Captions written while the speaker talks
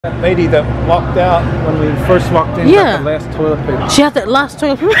That lady that walked out when we first walked in got the last toilet paper. She had the last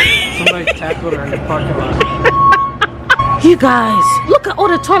toilet paper? Somebody tackled her in the parking lot. You guys, look at all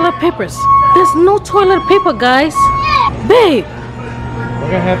the toilet papers. There's no toilet paper, guys. Babe.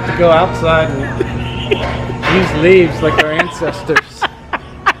 We're gonna have to go outside and use leaves like our ancestors.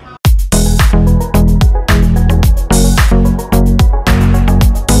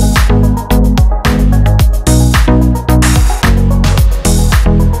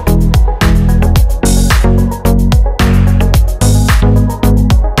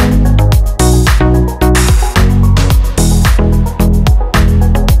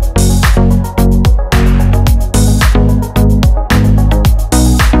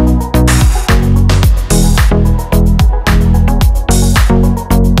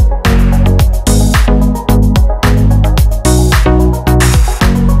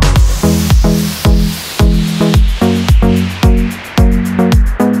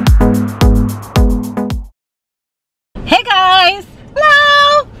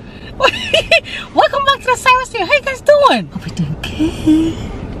 Hope you're doing good.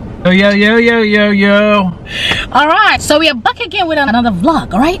 Yo. Alright, so we are back again with another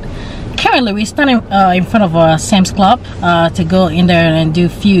vlog, alright? Currently we're standing in front of Sam's Club to go in there and do a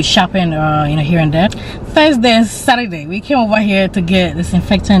few shopping here and there. Thursday and Saturday we came over here to get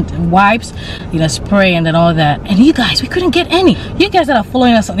disinfectant wipes, spray and then all that. And you guys, we couldn't get any. You guys that are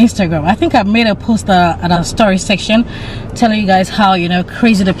following us on Instagram, I think I made a post at our story section telling you guys how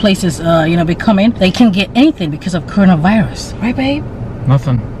crazy the place is becoming. They can't get anything because of coronavirus, right babe?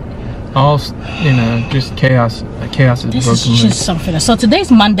 Nothing. All just chaos. Chaos is this broken is just something. So today's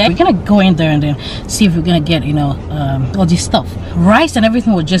Monday. We're gonna go in there and then see if we're gonna get all this stuff. Rice and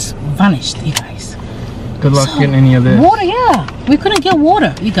everything will just vanish, you guys. Good luck getting any of this. Water, yeah. We couldn't get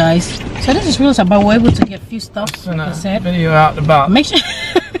water, you guys. So this is really sad, but we're able to get a few stuff. Like I said. Video out about make sure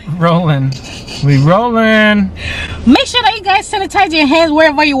rolling. We rolling. Make sure that you guys sanitize your hands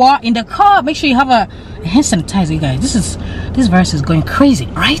wherever you are in the car. Make sure you have a hand sanitizer, you guys. This virus is going crazy,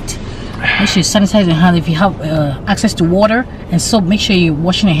 right? Make sure you sanitize your hands. If you have access to water and soap, make sure you're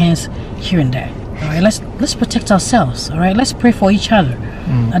washing your hands here and there. All right, let's protect ourselves. All right, let's pray for each other.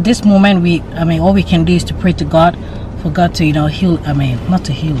 At this moment, all we can do is to pray to God for God to heal. Not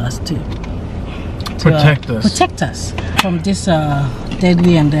to heal us, to protect us from this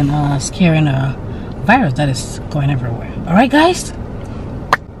deadly and then scaring virus that is going everywhere. All right, guys.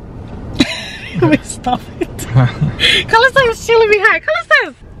 Let me stop it. Callistus is chilling behind.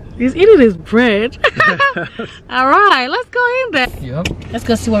 Callistus! He's eating his bread. Alright, let's go in there. Yep. Let's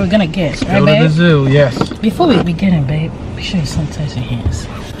go see what we're gonna get. Let's go to the zoo, yes. Before we begin in, babe, be sure you sanitize your hands.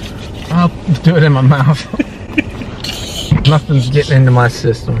 I'll do it in my mouth. Nothing's getting into my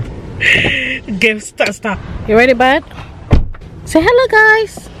system. Stop. You ready, bud? Say hello,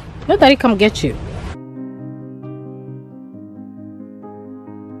 guys. Let Daddy come get you.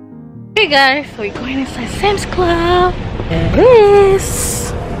 Hey guys, we're going inside Sam's Club. There it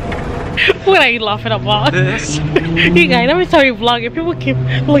is. What are you laughing about? This. You guys, every time we vlog it, people keep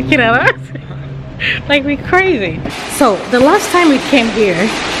looking at us like we're crazy. So the last time we came here,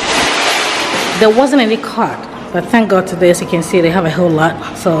 there wasn't any cart, but thank God today, as you can see, they have a whole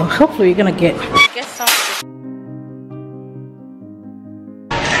lot. So hopefully we're gonna get some.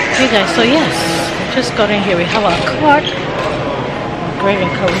 Hey guys, so yes, we just got in here. We have our cart. Great and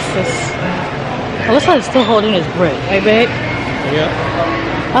Callistus. Callistus is still holding his bread, right babe? Yeah.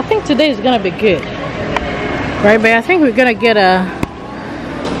 I think today is gonna be good. Right babe? I think we're gonna get the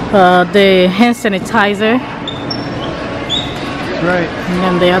hand sanitizer. Right. And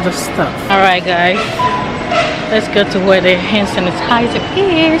then the other stuff. Alright guys. Let's go to where the hand sanitizer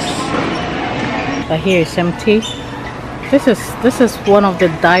is. But here it's empty. This is one of the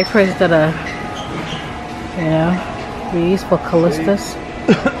diapers that are we use for Callistus.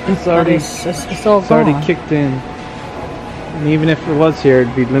 It's already it's all it's gone. already kicked in. And even if it was here,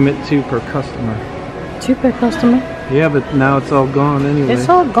 it'd be limit 2 per customer. 2 per customer? Yeah, but now it's all gone anyway. It's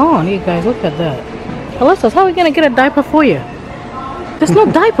all gone, you guys. Look at that. Callistus, how are we gonna get a diaper for you? There's no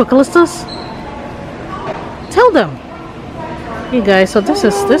diaper, Callistus. Tell them. You guys, so this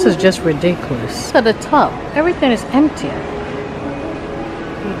is just ridiculous. At the top, everything is empty.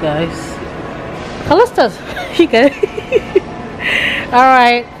 You guys. Callistus, you guys.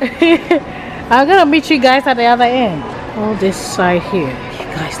 Alright. I'm gonna meet you guys at the other end. All this side here. You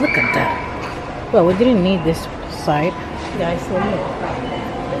guys, look at that. Well, we didn't need this side. You guys, so look.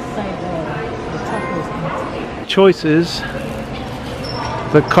 This side, the top is empty. Choices.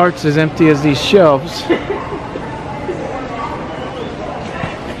 The cart's as empty as these shelves.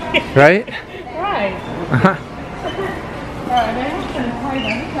 Right? Right. Alright,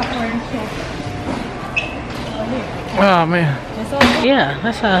 Oh man. Yeah,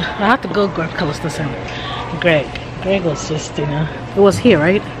 that's I have to go grab Callistus and Greg. Greg was just, you know, it was here,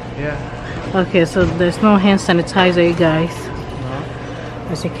 right? Yeah. Okay, so there's no hand sanitizer, you guys. No.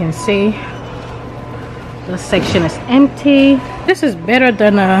 As you can see, this section is empty. This is better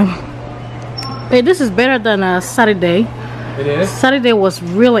than Saturday. It is? Saturday was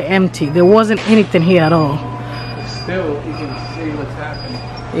really empty. There wasn't anything here at all. Still, you can see what's happening.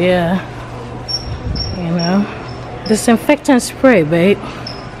 Yeah. You know. Disinfectant spray, babe.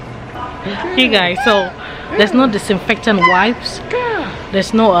 You guys, so there's no disinfectant wipes.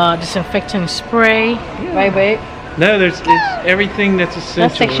 There's no disinfectant spray. Right, babe? No, it's everything that's essential.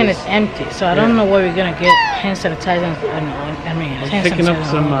 That section is empty, so I don't know where we're gonna get hand sanitizer. I'm picking up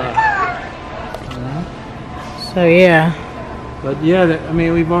some. So yeah. But yeah, I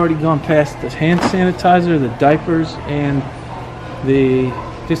mean, we've already gone past the hand sanitizer, the diapers, and the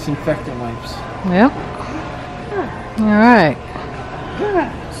disinfectant wipes. Yep. All right.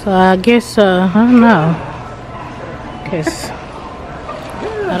 So I guess I don't know.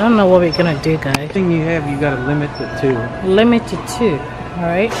 I don't know what we're gonna do, guys. Everything you have, you gotta limit it to. Limit to 2. All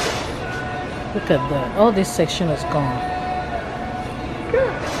right. Look at that. All this section is gone.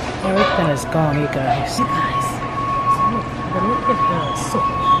 Everything is gone, you guys. You guys. Look at the soap.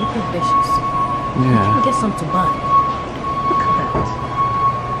 Look at dishes. Yeah. You can get some to buy. Look at that.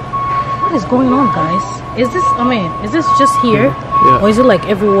 What is going on, guys? Is this just here? Yeah. Or is it like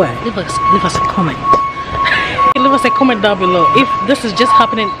everywhere? Leave us a comment. Leave us a comment down below if this is just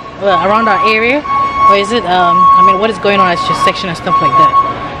happening around our area, or is it what is going on at your section and stuff like that.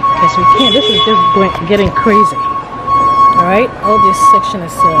 Because we can't, this is just getting crazy. All right, all this section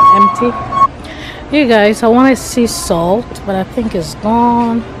is empty. You guys, I want to see salt, but I think it's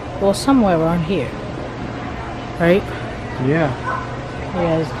gone. Well, somewhere around here, right? Yeah.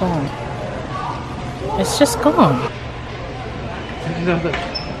 Yeah, it's gone. It's just gone. These are the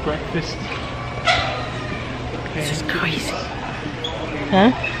breakfast. This is crazy.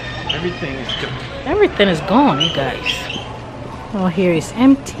 Huh? Everything is gone. Everything is gone, you guys. Oh, here is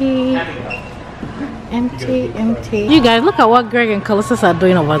empty. Empty, empty. You guys, look at what Greg and Callistus are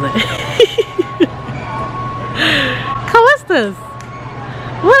doing over there. Callistus!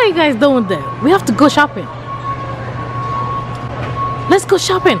 What are you guys doing there? We have to go shopping. Let's go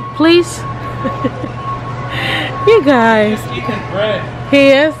shopping, please. You guys. Just eating bread. He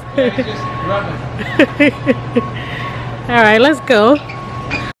is? Yeah, he's just rubbing. Alright, let's go.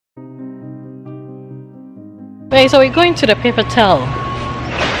 Wait, so we're going to the paper towel.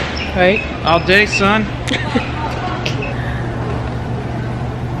 Right? All day, son.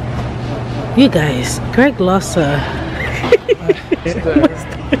 You guys, Greg lost I'm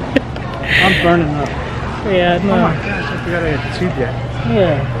burning up. Yeah, no. Oh my gosh, I forgot I had 2 jackets.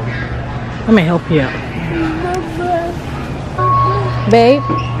 Yeah. Let me help you out. Babe,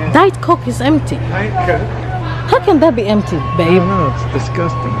 Diet Coke is empty. Diet Coke? How can that be empty, I babe? don't know, it's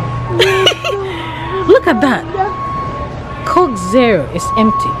disgusting. Look at that. Coke Zero is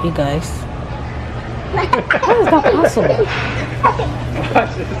empty, you guys. How is that possible?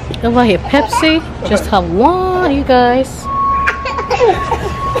 Over here, Pepsi, just have 1, you guys.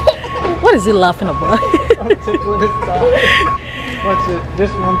 What is he laughing about? I'm tickling his thigh. What's it?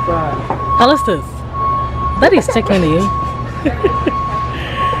 Just one thigh. Callistus, that is tickling you.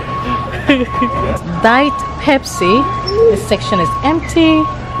 Diet Pepsi, this section is empty.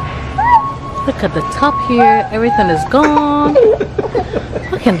 Look at the top here, everything is gone.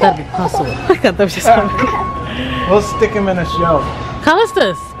 How can that be possible? Look at them just We'll stick him in a shelf.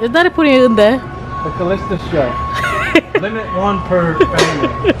 Callistus, is Daddy putting you in there? The Callistus shelf. Limit 1 per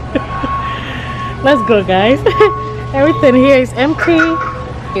family. Let's go, guys. Everything here is empty.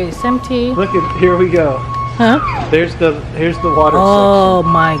 Here is empty. Look at, here we go. Huh? Here's the water Oh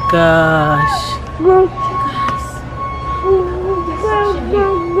my gosh.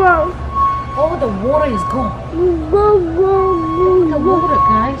 Oh, the water is gone. The water,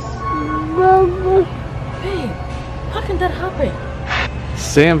 guys. Babe, how can that happen?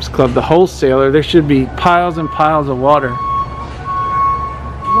 section. Sam's Club, the wholesaler, there should be piles and piles of water.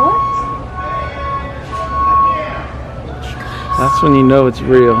 What? That's when you know it's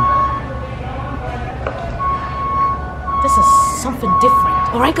real. This is something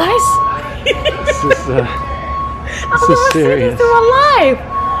different. Alright, guys? This is serious. This is alive.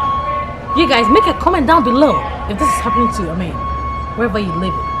 You guys, make a comment down below if this is happening to you. I mean, wherever you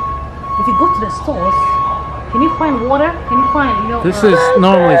live. If you go to the stores, can you find water? Can you find, you know? This is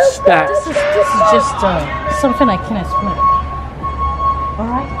normally stacked. This is just something I can't explain. All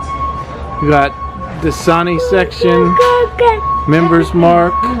right. You got the Dasani section, Members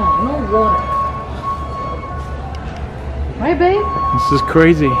mark. No water. Right, babe? This is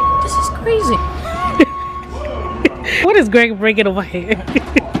crazy. This is crazy. What is Greg bringing over here?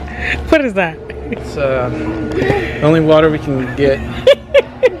 What is that? It's the only water we can get.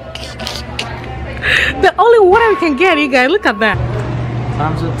 The only water we can get, you guys. Look at that.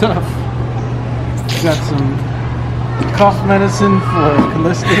 Times are tough. We got some cough medicine for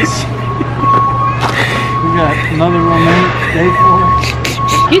Callistus. We got another romantic day for it.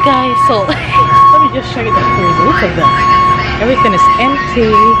 You guys, so let me just show you the freezer. Look at that. Everything is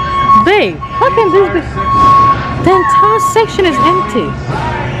empty. Babe, how can this be? The entire section is empty.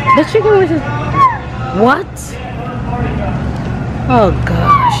 The chicken wings is... What? Oh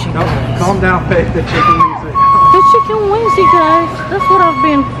gosh, you guys. Calm down, babe. The chicken wings are The chicken wings, you guys. That's what I've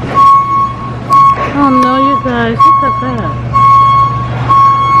been... Oh no, you guys. Look at that.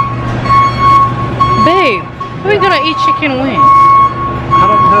 Babe, how are we gonna eat chicken wings? I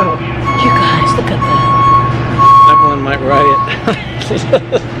don't know. You guys, look at that. Evelyn might riot. This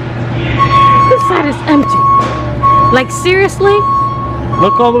side is empty. Like seriously?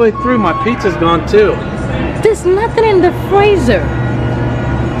 Look all the way through. My pizza's gone too. There's nothing in the freezer.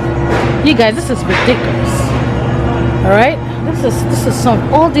 You guys, this is ridiculous. Alright? This is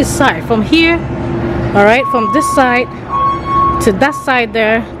some all this side. From here, alright, from this side to that side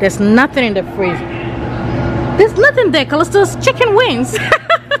there, there's nothing in the freezer. There's nothing there, Callistus. Chicken wings.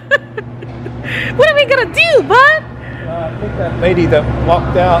 What are we gonna do, bud? I think that lady that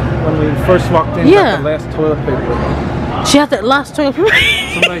walked out when we first walked in got the last toilet paper. She had that last toilet paper.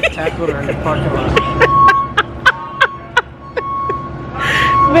 Somebody tackled her in the parking lot.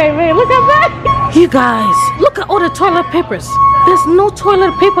 Wait, look at that. You guys, look at all the toilet papers. There's no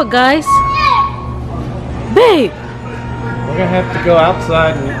toilet paper, guys. Babe. We're gonna have to go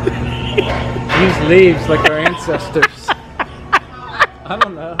outside and use leaves like our ancestors. I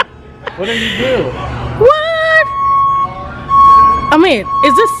don't know. What do you do? What? I mean,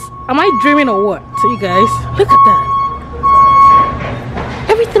 am I dreaming or what? So you guys, look at that.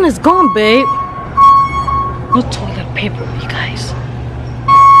 Everything is gone, babe. No toilet paper, you guys.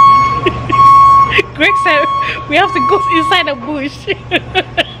 Greg said we have to go inside the bush.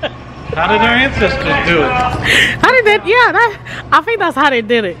 How did our ancestors do it? How did they? Yeah, I think that's how they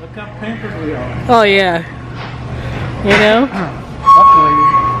did it. Look how pampered we are. Oh yeah. You know.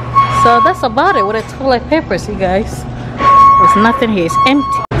 So that's about it with the toilet papers, you guys. There's nothing here. It's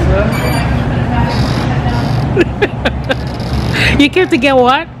empty. You came to get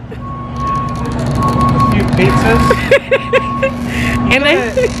what? A few pizzas. And then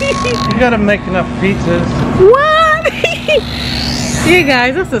You gotta make enough pizzas. what? You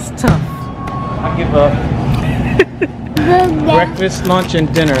guys, this is tough. I give up. Breakfast, lunch,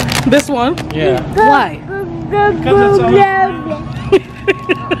 and dinner. This one? Yeah. Why? Because it's all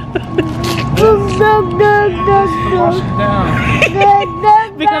wash it down.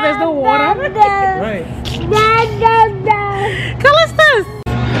 Because there's no water. Right. Callistus!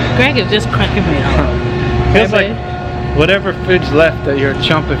 Greg is just cracking me up. Feels like whatever food's left that you're a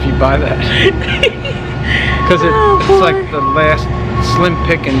chump if you buy that. Because it's like the last slim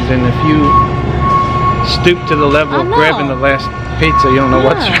pickings, and if you stoop to the level of grabbing the last pizza, you don't know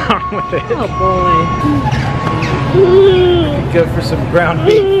what's wrong with it. Oh boy. Go for some ground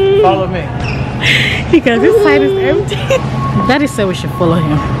beef. Follow me. Because this side is empty. Daddy said we should follow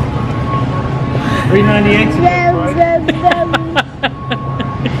him. $3.98 is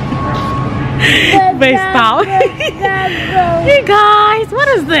Based out. You guys, what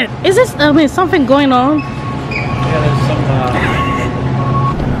is this? Is this, something going on? Yeah, there's some,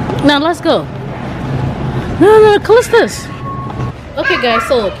 Now let's go. No, Callistus. Okay guys,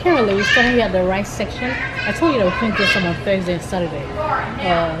 so currently we're standing here at the rice section. I told you that we couldn't get some on Thursday and Saturday.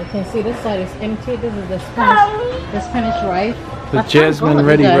 You can see this side is empty. This is the Spanish rice. the jasmine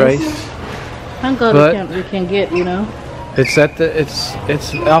ready rice. Thank God we can get, you know. It's at the it's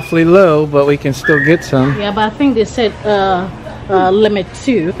awfully low, but we can still get some. Yeah, but I think they said limit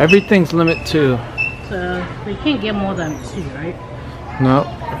 2. Everything's limit 2. So we can't get more than 2, right? No,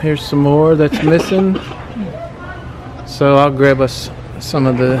 here's some more that's missing. So I'll grab us some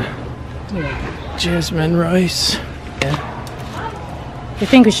of the jasmine rice. You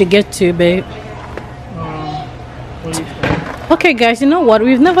think we should get 2, babe? What do you think? Okay guys, you know what?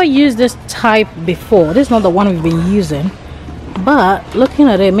 We've never used this type before. This is not the one we've been using. But looking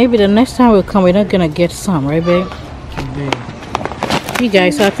at it, maybe the next time we come, we're not gonna get some, right, babe? You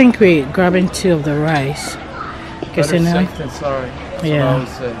guys, so I think we're grabbing 2 of the rice. Guess Better you know. safe than sorry. That's Yeah. what I always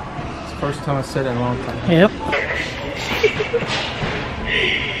say. It's the first time I said it in a long time. Yep.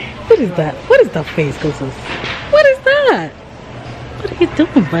 What is that? What is that face, Callistus? What is that? you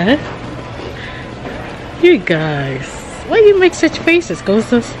doing, bud? You guys, why you make such faces,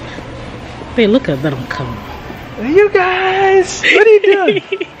 Callistus? They look at them come. You guys, what are you doing?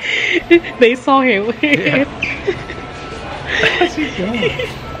 They saw him. Yeah. What's he doing?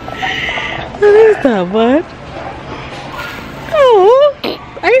 What is that, bud? Oh,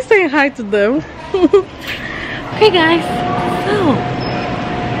 are you saying hi to them? Okay, guys, so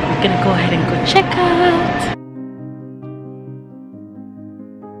we're gonna go ahead and go check out.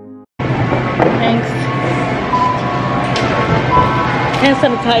 Thanks. Hand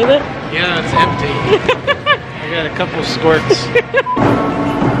sanitizer? Yeah, it's empty. I got a couple squirts.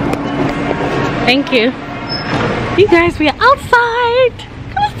 Thank you. You guys, we are outside.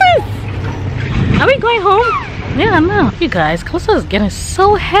 Callistus! Are we going home? Yeah, I know. You guys, Callistus is getting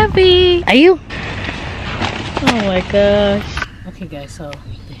so heavy. Are you? Oh my gosh. Okay guys, so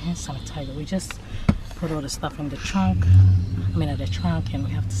the hand sanitizer, we just put all the stuff in the trunk. I mean, at the trunk, and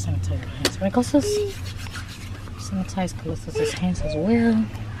we have to sanitize our hands. Right, Callistus? Sanitize Callistus' hands as well.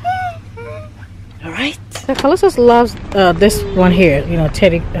 Alright. So Callistus loves this one here, you know,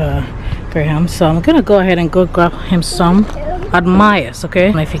 Teddy Graham. So I'm gonna go ahead and go grab him some admires, okay?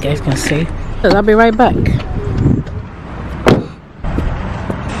 I don't know if you guys can see. So I'll be right back.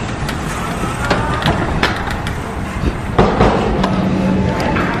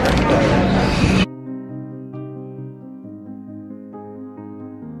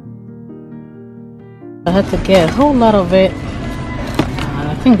 I had to get a whole lot of it.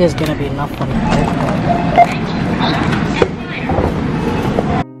 I think there's gonna be enough for me.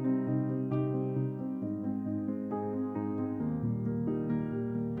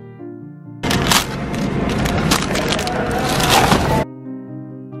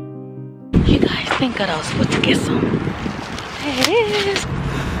 You guys, thank God I was supposed to get some. There it is.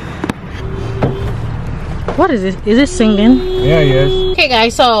 What is it? Is it singing? Yeah, yes. Okay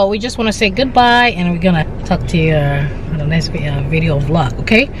guys, so we just want to say goodbye and we're gonna talk to you on the next video vlog,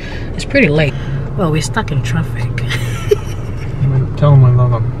 okay? It's pretty late. Well, we're stuck in traffic. Tell them I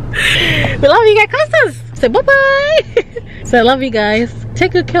love them. We love you guys, Callistus. Say bye-bye. So I love you guys.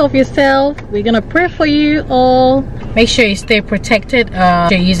 Take good care of yourself. We're gonna pray for you all. Make sure you stay protected.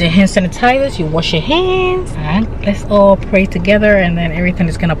 You're using hand sanitizers, you wash your hands, and let's all pray together and then everything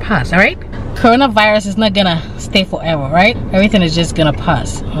is gonna pass, alright? Coronavirus is not gonna stay forever, right? Everything is just gonna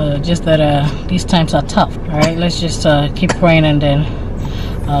pass. Just that these times are tough, alright? Let's just keep praying and then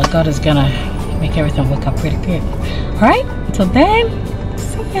God is gonna make everything work out pretty good. Alright? Until then,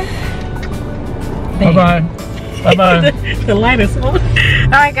 see ya. Bye-bye. Bye-bye. The light is on.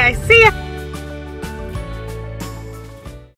 Alright guys, see ya.